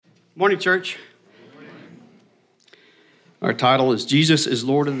Morning, church. Our title is Jesus is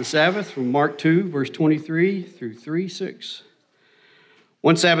Lord of the Sabbath, from Mark 2, verse 23 through 3:6.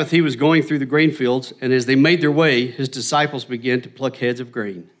 One Sabbath he was going through the grain fields, and as they made their way, his disciples began to pluck heads of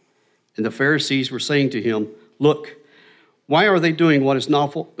grain. And the Pharisees were saying to him, "Look, why are they doing what is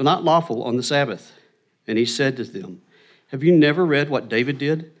not lawful on the Sabbath?" And he said to them, "Have you never read what David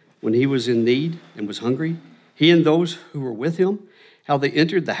did when he was in need and was hungry, he and those who were with him? How they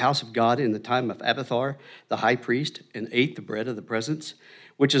entered the house of God in the time of Abiathar, the high priest, and ate the bread of the presence,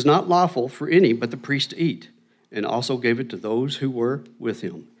 which is not lawful for any but the priest to eat, and also gave it to those who were with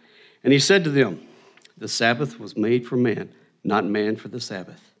him. And he said to them, the Sabbath was made for man, not man for the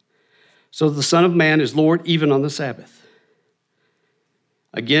Sabbath. So the Son of Man is Lord even on the Sabbath."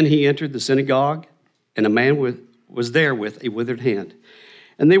 Again he entered the synagogue, and a man was there with a withered hand.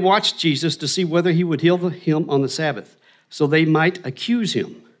 And they watched Jesus to see whether he would heal him on the Sabbath, so they might accuse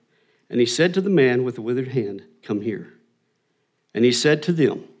him. And he said to the man with the withered hand, "Come here." And he said to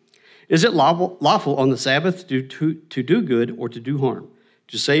them, "Is it lawful on the Sabbath to do good or to do harm,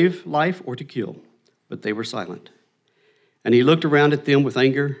 to save life or to kill?" But they were silent. And he looked around at them with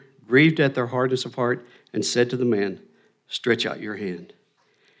anger, grieved at their hardness of heart, and said to the man, "Stretch out your hand."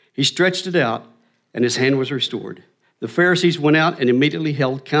 He stretched it out, and his hand was restored. The Pharisees went out and immediately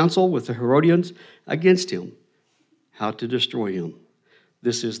held counsel with the Herodians against him, how to destroy him.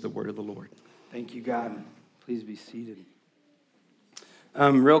 This is the word of the Lord. Thank you, God. Please be seated.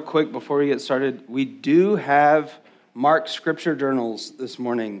 Real quick, before we get started, we do have Mark scripture journals this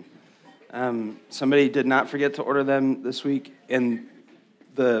morning. Somebody did not forget to order them this week, and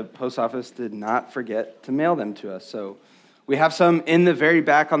the post office did not forget to mail them to us. So we have some in the very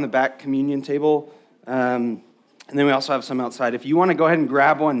back on the back communion table, and then we also have some outside. If you want to go ahead and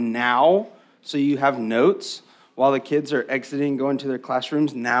grab one now so you have notes while the kids are exiting, going to their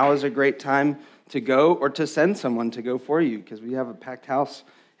classrooms, now is a great time to go, or to send someone to go for you, because we have a packed house.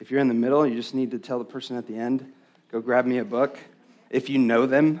 If you're in the middle, you just need to tell the person at the end, "Go grab me a book," if you know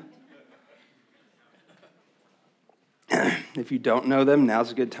them. If you don't know them,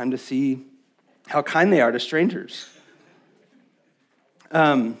 now's a good time to see how kind they are to strangers.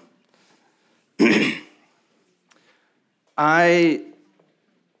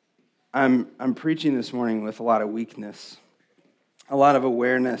 I'm preaching this morning with a lot of weakness, a lot of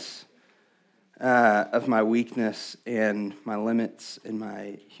awareness of my weakness and my limits and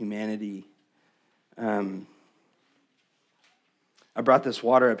my humanity. I brought this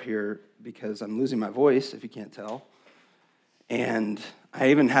water up here because I'm losing my voice, if you can't tell. And I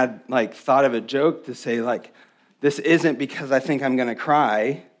even had thought of a joke to say, this isn't because I think I'm going to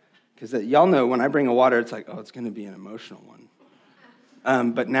cry, because y'all know when I bring a water, it's it's going to be an emotional one.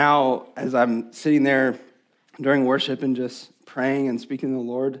 But now, as I'm sitting there during worship and just praying and speaking to the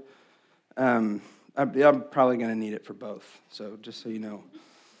Lord, I'm probably going to need it for both. So just so you know.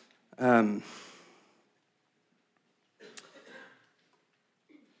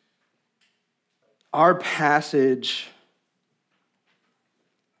 Our passage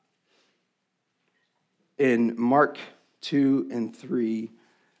in Mark 2 and 3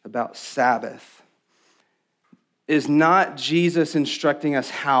 about Sabbath is not Jesus instructing us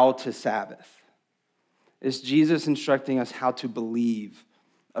how to Sabbath. It's Jesus instructing us how to believe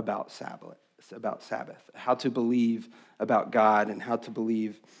about Sabbath, how to believe about God, and how to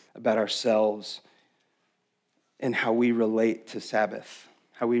believe about ourselves, and how we relate to Sabbath,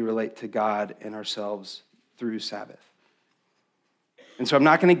 how we relate to God and ourselves through Sabbath. And so I'm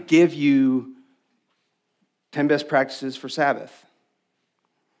not going to give you 10 best practices for Sabbath.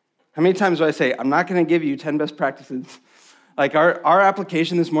 How many times do I say, I'm not going to give you 10 best practices? Our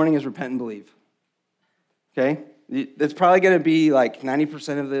application this morning is repent and believe. Okay? It's probably going to be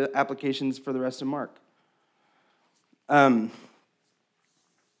 90% of the applications for the rest of Mark. But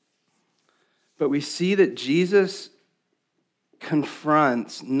we see that Jesus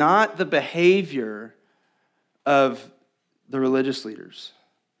confronts not the behavior of the religious leaders.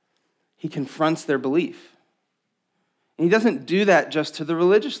 He confronts their belief. And he doesn't do that just to the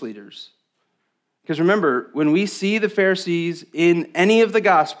religious leaders. Because remember, when we see the Pharisees in any of the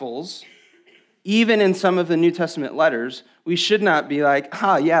Gospels, even in some of the New Testament letters, we should not be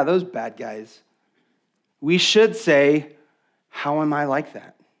yeah, those bad guys. We should say, how am I like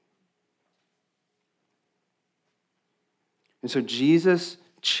that? And so Jesus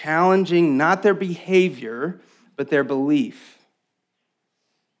challenging not their behavior, but their belief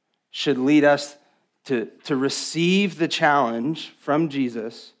should lead us to receive the challenge from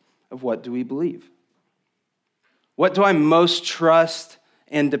Jesus of what do we believe? What do I most trust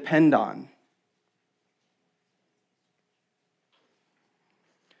and depend on?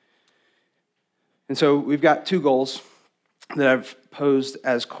 And so we've got two goals that I've posed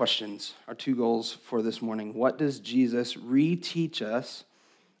as questions, our two goals for this morning. What does Jesus reteach us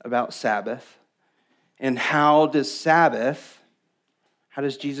about Sabbath? And how does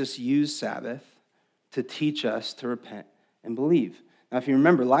Jesus use Sabbath to teach us to repent and believe? Now, if you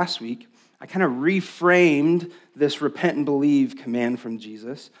remember last week, I kind of reframed this repent and believe command from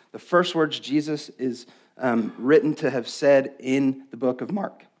Jesus. The first words Jesus is written to have said in the book of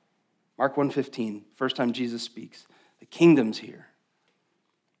Mark. Mark 1:15, first time Jesus speaks. The kingdom's here.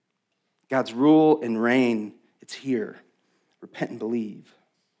 God's rule and reign, it's here. Repent and believe.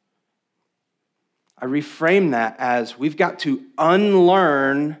 I reframe that as we've got to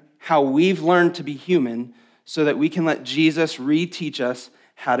unlearn how we've learned to be human so that we can let Jesus reteach us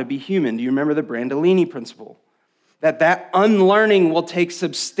how to be human. Do you remember the Brandolini principle? That unlearning will take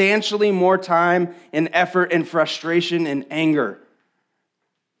substantially more time and effort and frustration and anger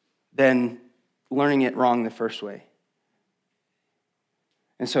than learning it wrong the first way.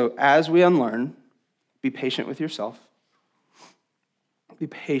 And so as we unlearn, be patient with yourself. Be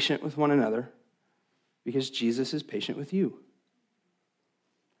patient with one another because Jesus is patient with you.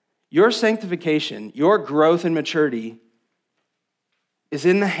 Your sanctification, your growth and maturity is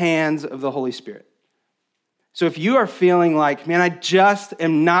in the hands of the Holy Spirit. So if you are feeling like, man, I just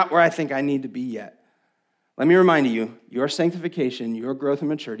am not where I think I need to be yet, let me remind you, your sanctification, your growth and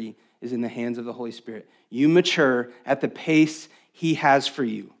maturity is in the hands of the Holy Spirit. You mature at the pace He has for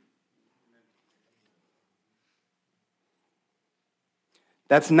you.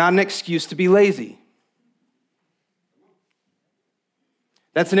 That's not an excuse to be lazy.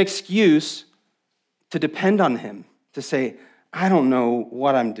 That's an excuse to depend on Him, to say, I don't know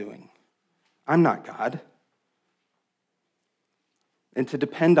what I'm doing. I'm not God. And to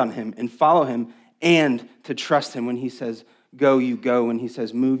depend on Him and follow Him and to trust Him when He says, go, you go. When He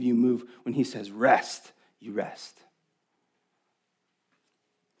says, move, you move. When He says, rest, you rest.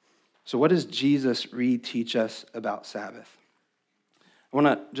 So what does Jesus reteach us about Sabbath? I want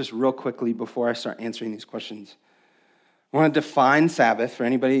to just real quickly, before I start answering these questions, I want to define Sabbath for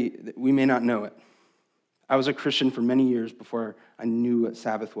anybody that we may not know it. I was a Christian for many years before I knew what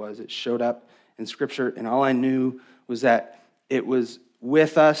Sabbath was. It showed up in Scripture, and all I knew was that it was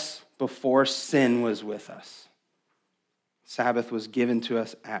with us before sin was with us. Sabbath was given to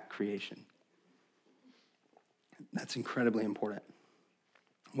us at creation. That's incredibly important.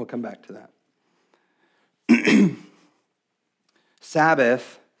 We'll come back to that.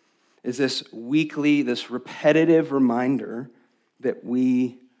 Sabbath is this weekly, this repetitive reminder that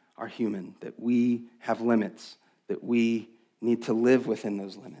we are human, that we have limits, that we need to live within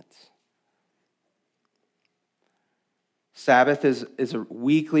those limits. Sabbath is a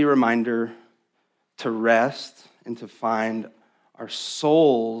weekly reminder to rest and to find our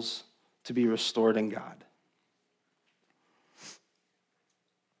souls to be restored in God.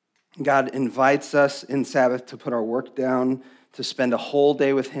 God invites us in Sabbath to put our work down, to spend a whole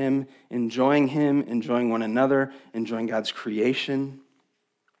day with Him, enjoying one another, enjoying God's creation.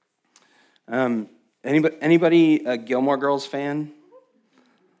 Anybody a Gilmore Girls fan?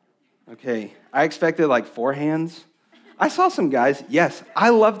 Okay, I expected like 4 hands. I saw some guys. Yes, I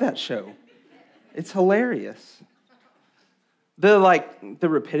love that show. It's hilarious. The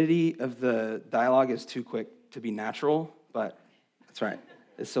rapidity of the dialogue is too quick to be natural, but that's right.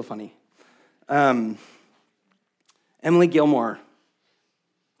 It's so funny. Emily Gilmore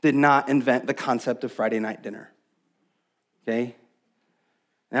did not invent the concept of Friday night dinner. Okay?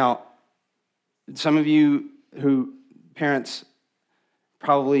 Now, some of you who parents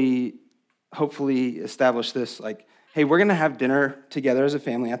probably, hopefully establish this, like, hey, we're going to have dinner together as a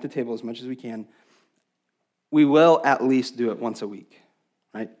family at the table as much as we can. We will at least do it once a week,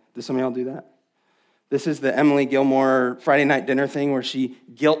 right? Does some of y'all do that? This is the Emily Gilmore Friday night dinner thing where she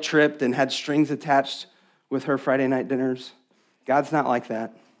guilt-tripped and had strings attached with her Friday night dinners. God's not like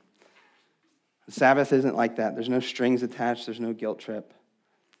that. The Sabbath isn't like that. There's no strings attached. There's no guilt trip.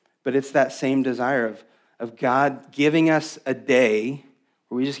 But it's that same desire of God giving us a day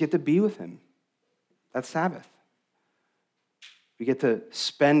where we just get to be with Him. That's Sabbath. We get to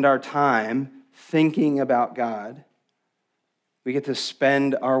spend our time thinking about God. We get to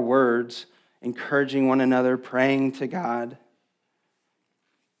spend our words encouraging one another, praying to God.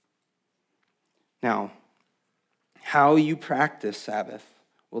 Now, how you practice Sabbath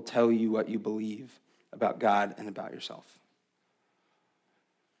will tell you what you believe about God and about yourself.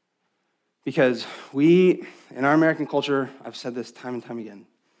 Because we, in our American culture, I've said this time and time again,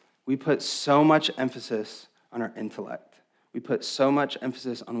 we put so much emphasis on our intellect. We put so much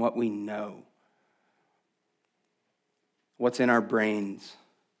emphasis on what we know, what's in our brains.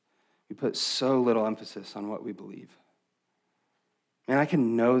 We put so little emphasis on what we believe. Man, I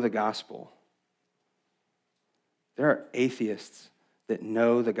can know the gospel. There are atheists that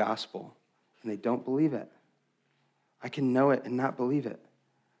know the gospel and they don't believe it. I can know it and not believe it.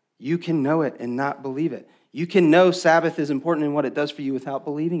 You can know it and not believe it. You can know Sabbath is important and what it does for you without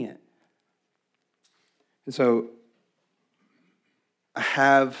believing it. And so I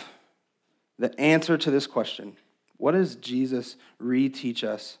have the answer to this question. What does Jesus reteach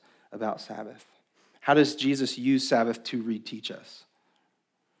us about Sabbath? How does Jesus use Sabbath to reteach us?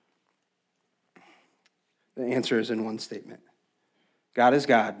 The answer is in one statement. God is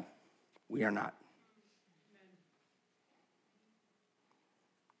God, we are not.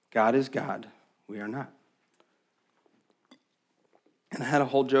 God is God, we are not. And I had a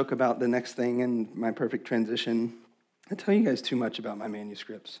whole joke about the next thing and my perfect transition. I tell you guys too much about my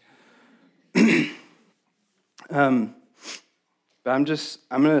manuscripts. But I'm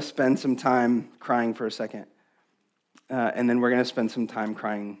going to spend some time crying for a second. And then we're going to spend some time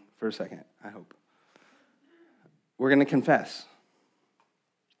crying for a second, I hope. We're going to confess.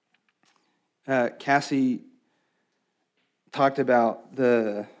 Cassie talked about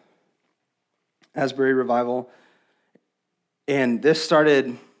the Asbury revival. And this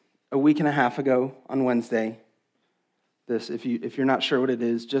started a week and a half ago on Wednesday. This, if you're not sure what it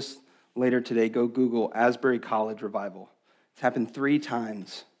is, just later today, go Google Asbury College Revival. It's happened 3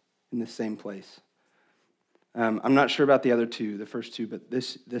 times in the same place. I'm not sure about the other 2, the first 2, but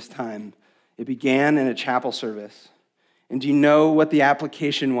this time it began in a chapel service. And do you know what the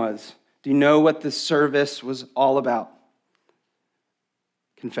application was? Do you know what the service was all about?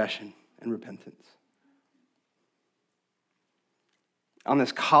 Confession and repentance. On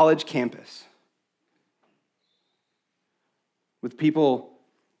this college campus, with people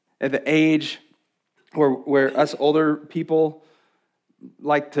at the age where us older people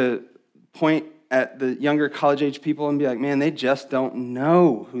like to point at the younger college-age people and be like, man, they just don't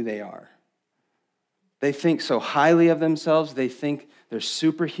know who they are. They think so highly of themselves. They think they're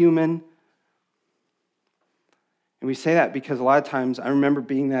superhuman. And we say that because a lot of times, I remember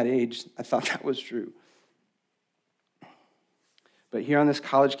being that age, I thought that was true. But here on this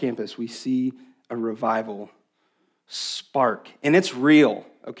college campus, we see a revival spark. And it's real,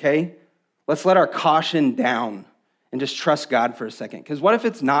 okay? Let's let our caution down and just trust God for a second. Because what if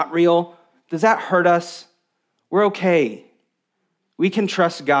it's not real? Does that hurt us? We're okay. We can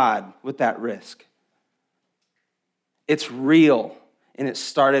trust God with that risk. It's real, and it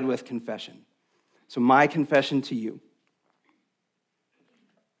started with confession. So my confession to you.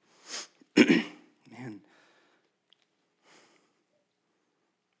 Man.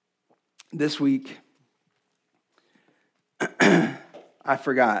 This week, I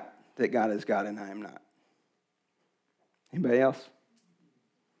forgot that God is God and I am not. Anybody else?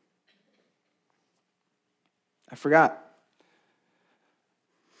 I forgot.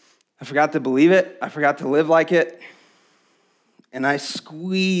 I forgot to believe it. I forgot to live like it. And I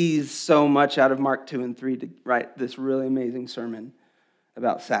squeezed so much out of Mark 2 and 3 to write this really amazing sermon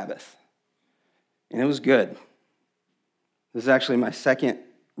about Sabbath. And it was good. This is actually my second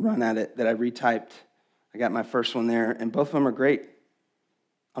run at it that I retyped. I got my first one there, and both of them are great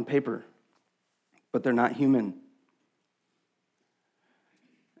on paper, but they're not human.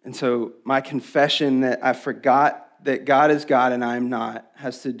 And so my confession that I forgot that God is God and I am not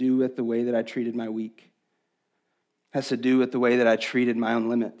has to do with the way that I treated my week. Has to do with the way that I treated my own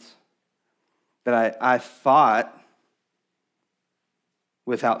limits. That I thought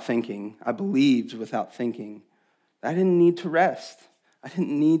without thinking. I believed without thinking. I didn't need to rest. I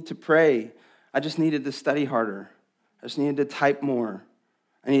didn't need to pray. I just needed to study harder. I just needed to type more.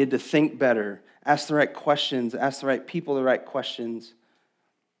 I needed to think better, ask the right questions, ask the right people the right questions.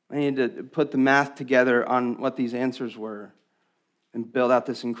 I needed to put the math together on what these answers were and build out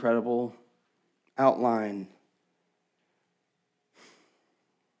this incredible outline.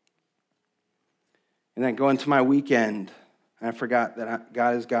 And then go into my weekend, and I forgot that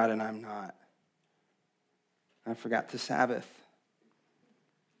God is God and I'm not. I forgot to Sabbath.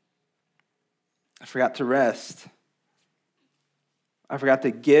 I forgot to rest. I forgot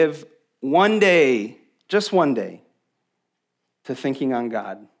to give one day, just one day, to thinking on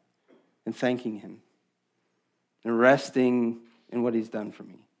God and thanking Him and resting in what He's done for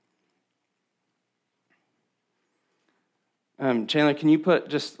me. Chandler, can you put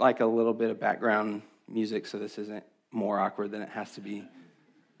just like a little bit of background music so this isn't more awkward than it has to be?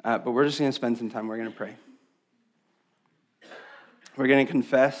 But we're just going to spend some time. We're going to pray. We're going to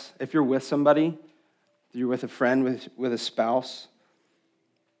confess. If you're with somebody, if you're with a friend, with a spouse,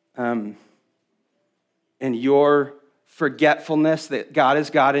 and your forgetfulness that God is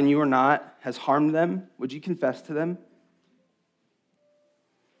God and you are not has harmed them, would you confess to them?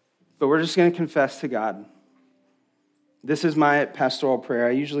 But we're just going to confess to God. This is my pastoral prayer.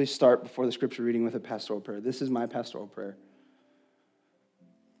 I usually start before the scripture reading with a pastoral prayer. This is my pastoral prayer.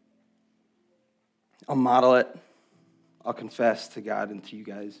 I'll model it. I'll confess to God and to you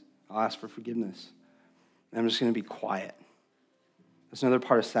guys. I'll ask for forgiveness. And I'm just going to be quiet. There's another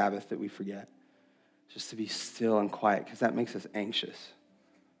part of Sabbath that we forget. Just to be still and quiet, because that makes us anxious.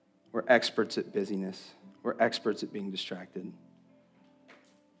 We're experts at busyness. We're experts at being distracted.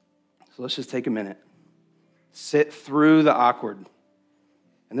 So let's just take a minute. Sit through the awkward.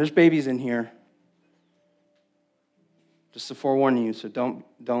 And there's babies in here. Just to forewarn you, so don't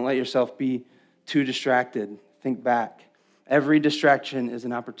let yourself be too distracted. Think back. Every distraction is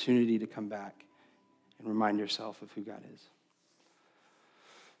an opportunity to come back and remind yourself of who God is.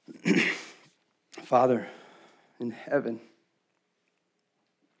 Father in heaven,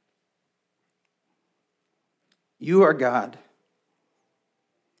 you are God,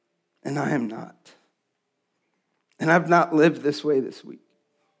 and I am not. And I've not lived this way this week.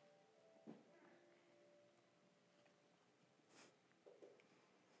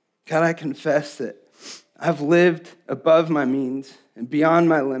 God, I confess that I've lived above my means and beyond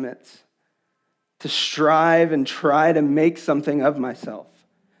my limits to strive and try to make something of myself,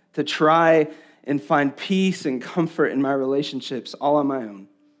 to try and find peace and comfort in my relationships all on my own,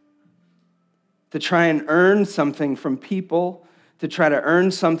 to try and earn something from people, to try to earn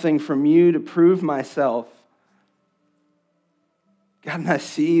something from you to prove myself. God, and I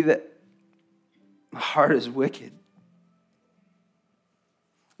see that my heart is wicked.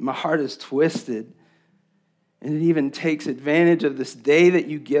 My heart is twisted. And it even takes advantage of this day that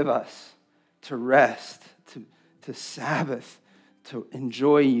you give us to rest, to Sabbath, to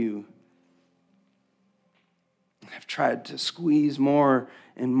enjoy you. I've tried to squeeze more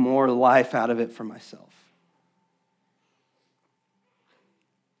and more life out of it for myself.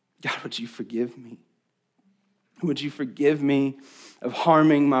 God, would you forgive me? Would you forgive me of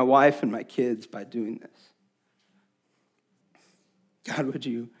harming my wife and my kids by doing this? God, would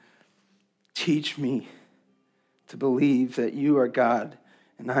you teach me to believe that you are God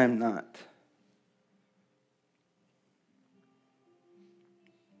and I am not?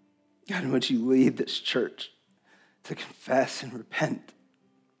 God, would you lead this church to confess and repent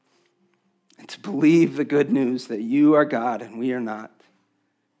and to believe the good news that you are God and we are not,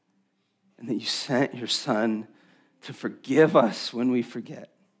 and that you sent your Son to forgive us when we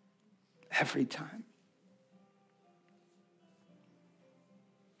forget every time.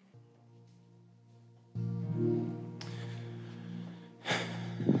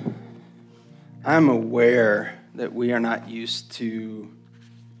 I'm aware that we are not used to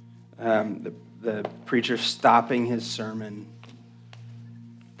the preacher stopping his sermon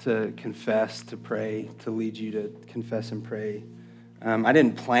to confess, to pray, to lead you to confess and pray. I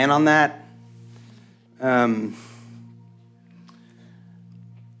didn't plan on that.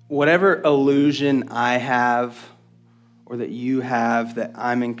 Whatever illusion I have or that you have that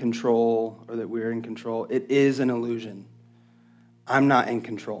I'm in control or that we're in control, it is an illusion. I'm not in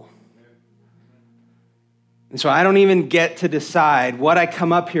control. And so I don't even get to decide. What I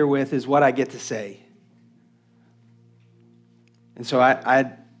come up here with is what I get to say. And so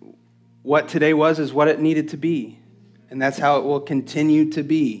what today was is what it needed to be. And that's how it will continue to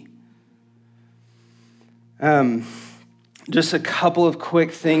be. Just a couple of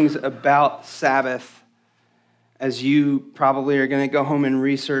quick things about Sabbath, as you probably are going to go home and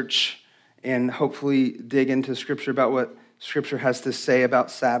research and hopefully dig into Scripture about what Scripture has to say about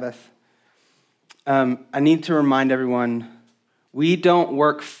Sabbath. I need to remind everyone, we don't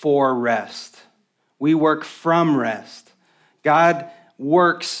work for rest. We work from rest. God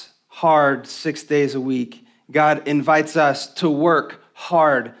works hard 6 days a week. God invites us to work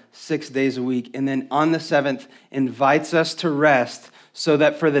hard 6 days a week. And then on the seventh, invites us to rest so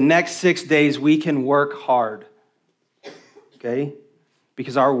that for the next 6 days, we can work hard. Okay?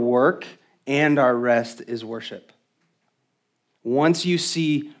 Because our work and our rest is worship. Once you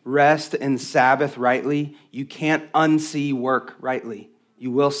see rest and Sabbath rightly, you can't unsee work rightly.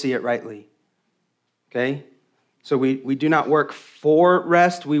 You will see it rightly. Okay? So we do not work for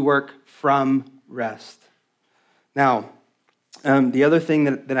rest, we work from rest. Now, the other thing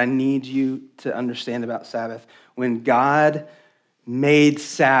that I need you to understand about Sabbath, when God made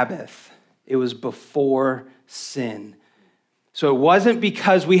Sabbath, it was before sin. So it wasn't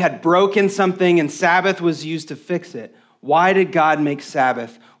because we had broken something and Sabbath was used to fix it. Why did God make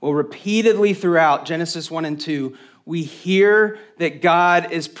Sabbath? Well, repeatedly throughout Genesis 1 and 2, we hear that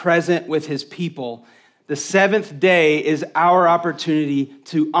God is present with his people. The seventh day is our opportunity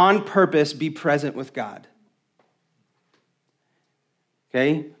to, on purpose, be present with God.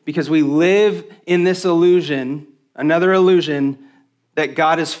 Okay? Because we live in this illusion, another illusion, that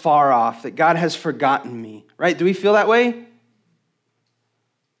God is far off, that God has forgotten me. Right? Do we feel that way?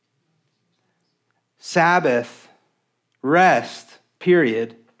 Sabbath, rest,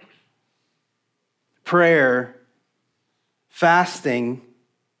 period, prayer, fasting,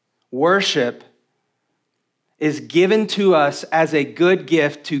 worship is given to us as a good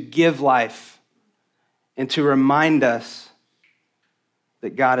gift to give life and to remind us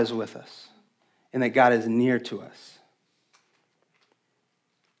that God is with us and that God is near to us.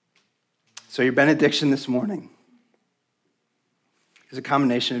 So your benediction this morning is a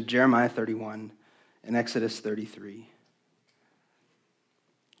combination of Jeremiah 31 and Exodus 33.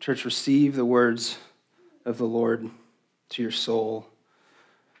 Church, receive the words of the Lord to your soul.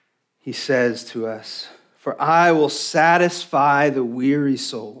 He says to us, "For I will satisfy the weary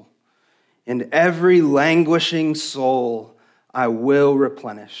soul, and every languishing soul I will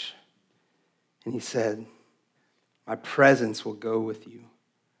replenish." And he said, "My presence will go with you,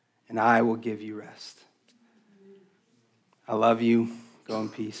 and I will give you rest." I love you. Go in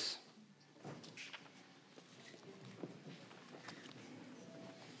peace.